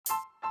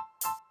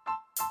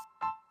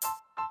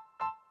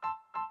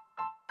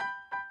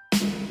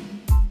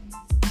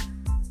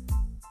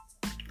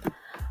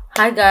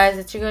Hi guys,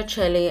 it's your girl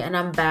Chelly and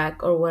I'm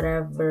back or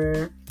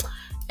whatever.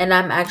 And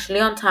I'm actually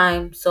on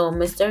time. So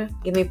Mister,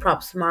 give me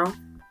props tomorrow.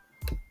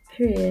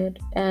 Period.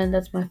 And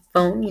that's my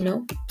phone,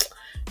 You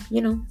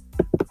know.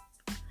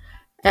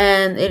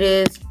 And it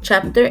is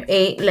chapter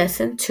 8,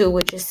 lesson 2,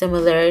 which is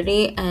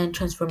similarity and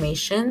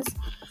transformations.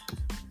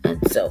 And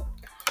so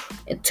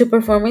to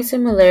perform a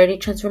similarity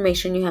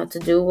transformation, you have to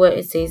do what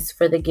it says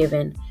for the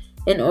given.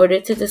 In order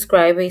to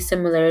describe a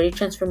similarity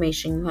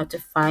transformation, you have to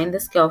find the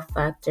scale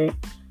factor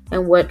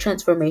and what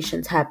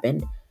transformations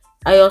happened.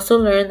 I also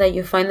learned that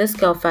you find the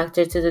scale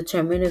factor to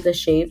determine if the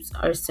shapes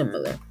are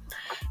similar.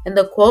 And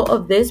the quote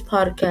of this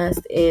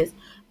podcast is,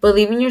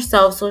 "Believe in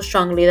yourself so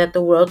strongly that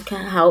the world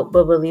can't help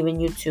but believe in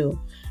you too."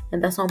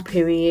 And that's on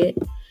period.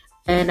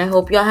 And I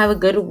hope y'all have a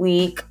good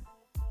week.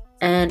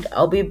 And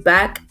I'll be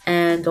back.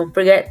 And don't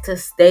forget to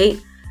stay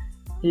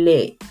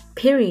lit.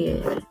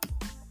 Period.